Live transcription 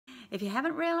If you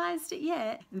haven't realized it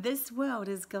yet, this world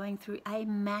is going through a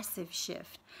massive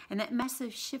shift. And that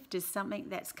massive shift is something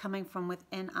that's coming from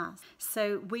within us.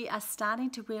 So we are starting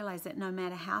to realize that no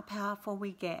matter how powerful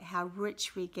we get, how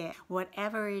rich we get,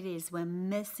 whatever it is, we're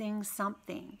missing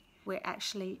something. We're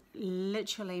actually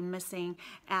literally missing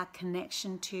our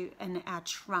connection to and our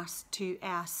trust to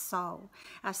our soul.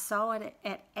 Our soul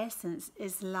at essence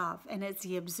is love, and it's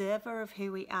the observer of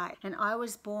who we are. And I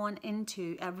was born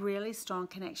into a really strong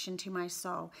connection to my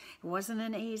soul. It wasn't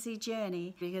an easy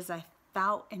journey because I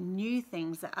felt and knew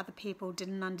things that other people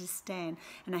didn't understand,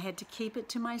 and I had to keep it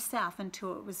to myself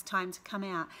until it was time to come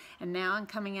out. And now I'm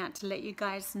coming out to let you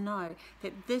guys know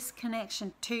that this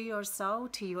connection to your soul,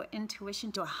 to your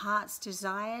intuition, to your heart's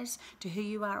desires, to who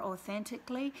you are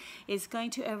authentically, is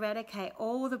going to eradicate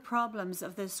all the problems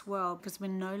of this world, because we're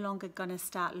no longer going to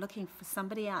start looking for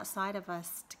somebody outside of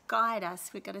us to guide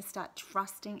us. We're going to start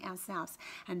trusting ourselves,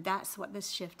 and that's what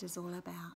this shift is all about.